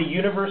have gone? The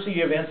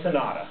University of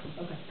Ensenada.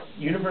 Okay.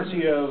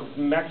 University of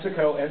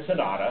Mexico,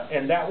 Ensenada,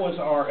 and that was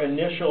our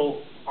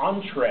initial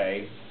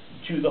entree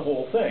to the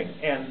whole thing.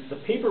 And the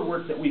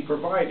paperwork that we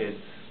provided,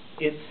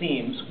 it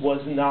seems,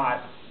 was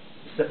not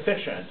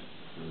sufficient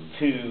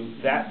to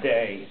that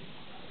day,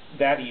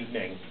 that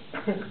evening,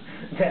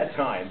 that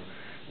time.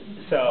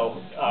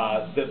 So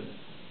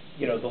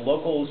the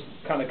locals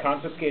kind of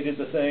confiscated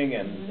the thing,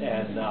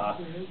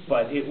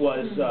 but it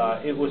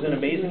was an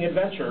amazing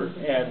adventure.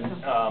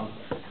 And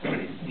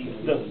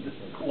the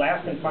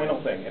last and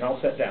final thing, and I'll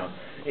sit down,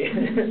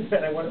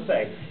 that I want to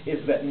say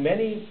is that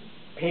many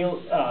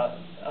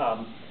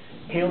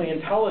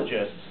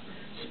paleontologists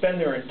spend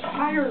their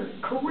entire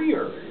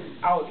career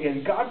out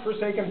in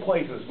godforsaken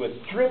places with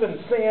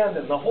driven sand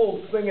and the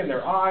whole thing in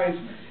their eyes,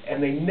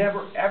 and they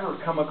never ever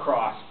come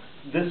across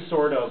this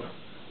sort of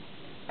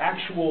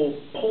actual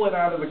pull it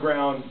out of the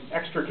ground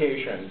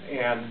extrication.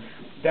 And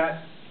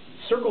that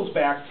circles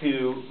back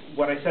to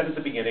what I said at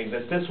the beginning,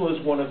 that this was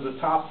one of the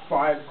top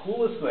 5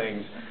 coolest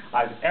things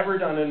I've ever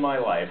done in my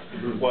life,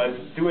 was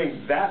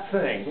doing that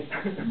thing.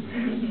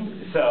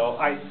 So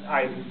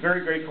I'm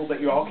very grateful that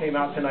you all came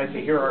out tonight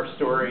to hear our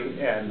story,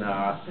 and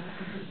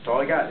that's all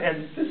I got.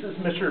 And this is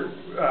Mr.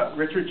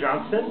 Richard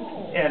Johnston,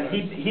 and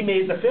he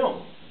made the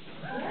film.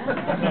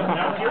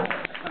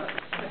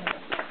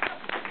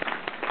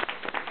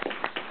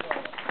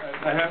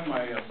 I have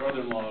my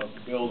brother-in-law,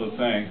 Bill, to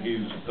thank. He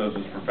does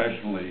this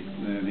professionally,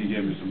 and he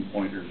gave me some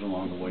pointers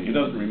along the way. He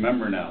doesn't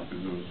remember now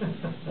because it was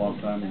a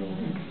long time ago.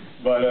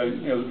 But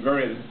it was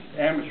very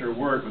amateur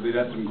work, but they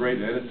had some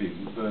great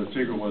editing. The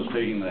secret was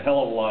taking a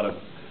hell of a lot of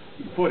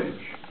footage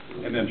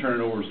and then turn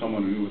it over to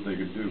someone who knew what they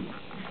could do.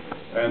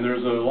 And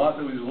there's a lot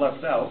that was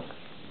left out.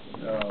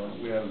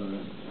 We have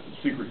the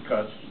secret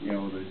cuts, you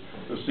know,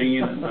 the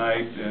singing at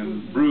night,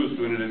 and Bruce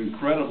doing an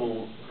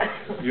incredible,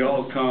 you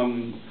all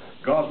come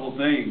gospel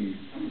thing.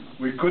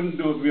 We couldn't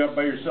do it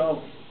by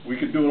yourself. We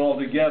could do it all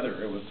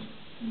together. It was,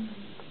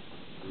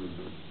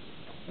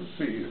 let's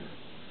see,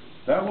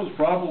 that was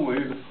probably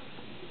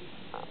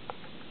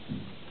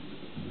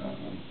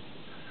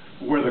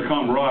where the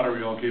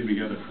camaraderie all came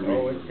together for me.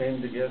 Oh, it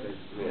came together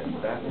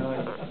that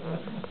night.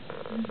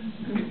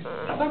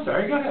 I'm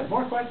sorry, go ahead,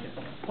 more questions.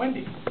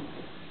 Wendy.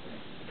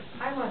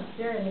 I want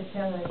Sarah to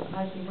tell us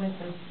how she went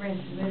from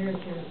French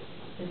literature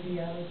to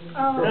theology.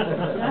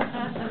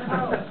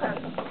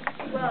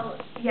 Well,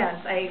 yes,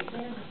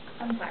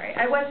 I'm sorry.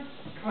 I was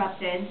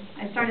corrupted.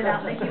 I started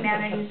out in the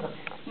humanities,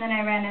 and then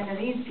I ran into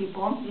these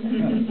people.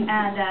 And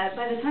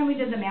by the time we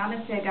did the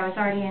Mammoth Dig, I was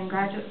already in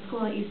graduate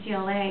school at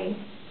UCLA,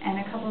 and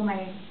a couple of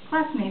my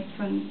classmates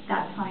from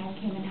that time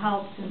came and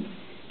helped and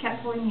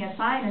kept pulling me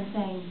aside and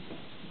saying,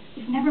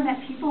 "You've never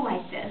met people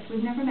like this.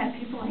 We've never met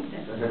people like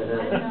this." I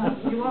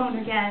don't know, you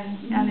won't again.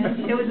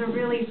 And it was a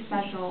really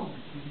special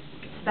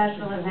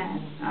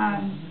event.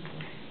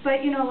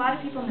 But, you know, a lot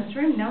of people in this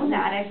room know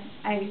that.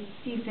 I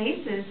see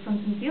faces from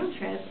some field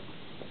trips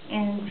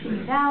in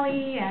Peace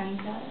Valley and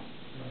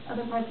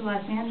other parts of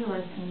Los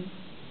Angeles, and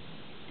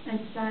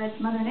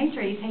it's Mother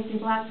Nature. You take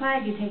people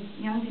outside, you take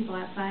young people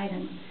outside,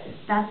 and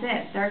that's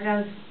it. There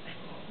goes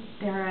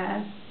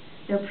their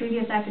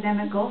previous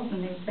academic goals,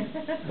 and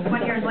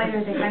 20 years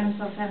later they find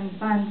themselves having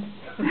fun.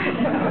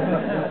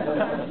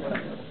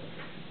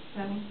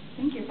 So,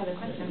 thank you for the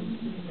question.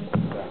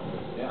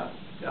 Yeah,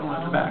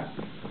 down the back.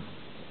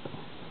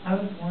 I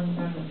was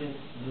wondering if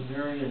the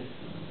various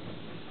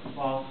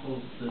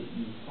fossils that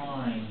you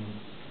find,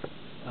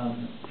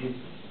 if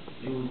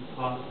it was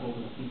possible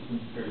to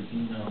sequence their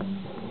genomes.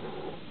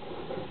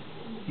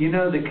 You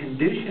know, the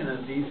condition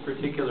of these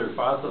particular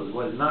fossils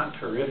was not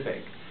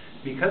terrific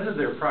because of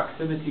their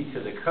proximity to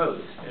the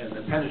coast and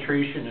the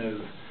penetration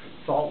of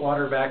salt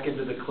water back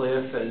into the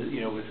cliff, as you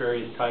know, with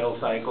various tidal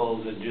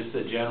cycles and just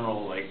the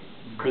general like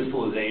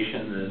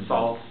crystallization, the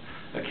salts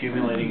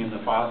accumulating in the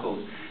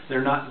fossils.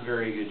 They're not in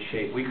very good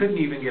shape. We couldn't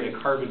even get a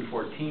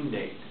carbon-14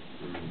 date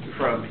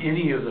from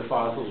any of the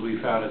fossils we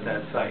found at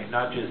that site,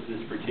 not just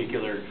this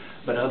particular,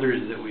 but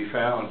others that we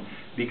found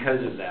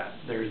because of that.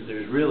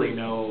 There's really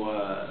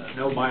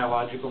no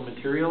biological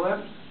material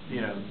left,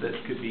 you know, that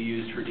could be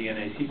used for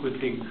DNA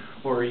sequencing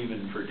or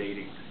even for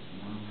dating.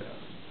 So,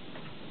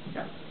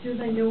 yeah. Do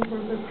they know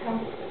where the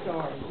tusks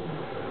are?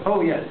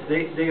 Oh yes,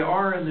 they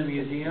are in the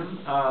museum,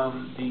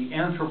 the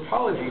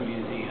Anthropology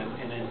Museum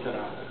in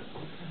Ensenada.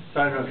 So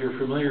I don't know if you're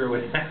familiar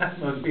with that.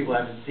 Most people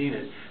haven't seen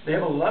it. They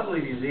have a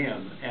lovely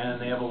museum, and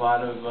they have a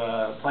lot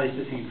of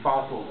Pleistocene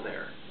fossils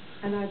there.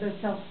 And are the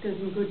tusks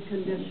in good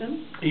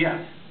condition?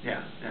 Yes,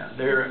 yeah.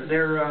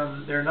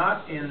 They're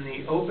not in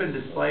the open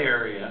display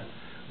area,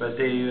 but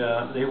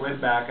they went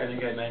back. I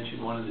think I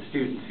mentioned one of the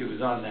students who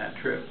was on that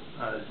trip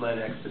has led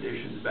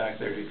expeditions back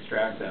there to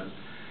extract them,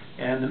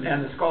 and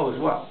the skull as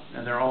well.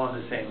 And they're all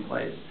in the same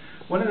place.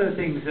 One of the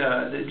things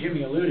that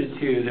Jimmy alluded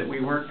to that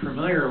we weren't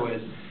familiar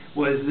with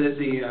was that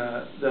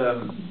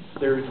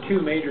there's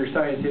 2 major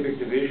scientific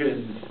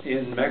divisions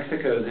in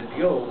Mexico that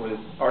deal with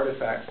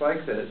artifacts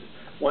like this.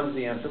 One's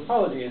the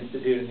Anthropology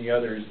Institute and the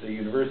other is the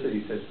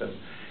university system.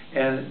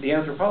 And the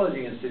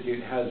Anthropology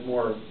Institute has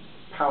more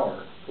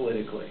power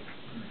politically.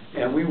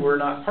 And we were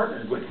not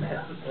partnered with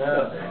them.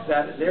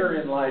 That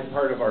therein lied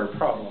part of our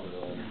problem.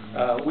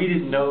 We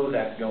didn't know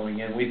that going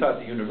in. We thought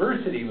the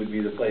university would be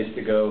the place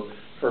to go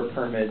for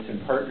permits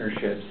and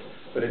partnerships,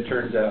 but it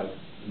turns out,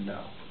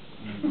 no.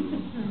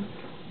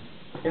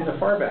 In the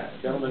far back,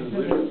 gentlemen.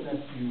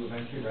 That you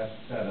eventually that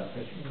a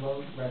fishing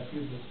boat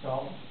rescued the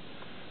skull?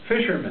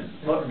 Fishermen.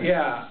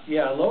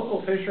 Yeah,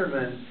 local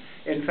fishermen.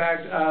 In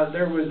fact,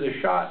 there was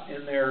a shot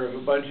in there of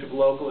a bunch of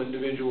local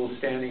individuals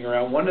standing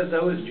around. One of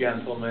those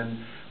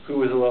gentlemen, who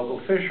was a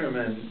local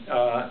fisherman,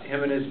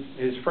 him and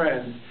his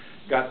friends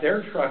got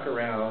their truck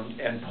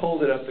around and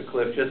pulled it up the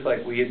cliff just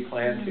like we had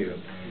planned to.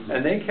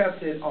 And they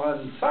kept it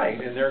on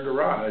site in their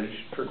garage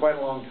for quite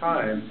a long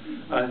time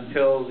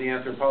until the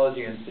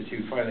Anthropology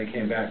Institute finally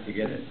came back to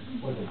get it.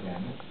 Was it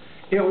damaged?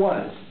 It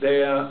was.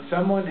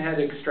 Someone had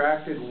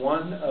extracted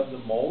one of the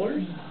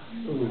molars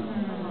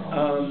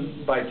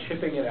by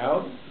chipping it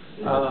out.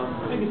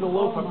 Big as a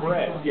loaf of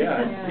bread.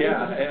 Yeah,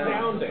 yeah. It's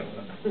astounding.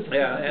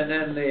 Yeah, and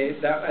then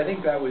I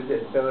think that was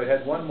it. So it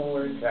had one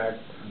molar intact,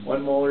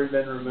 one molar had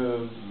been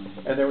removed,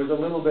 and there was a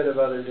little bit of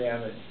other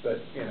damage, but,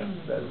 you know,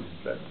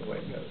 that's the way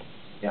it goes.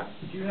 Yeah.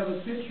 Did you have a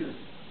picture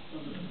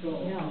of the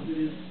skull as it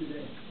is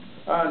today?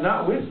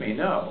 Not with me,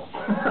 no.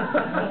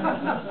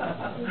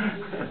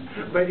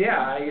 But yeah,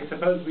 I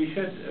suppose we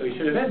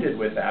should have ended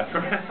with that.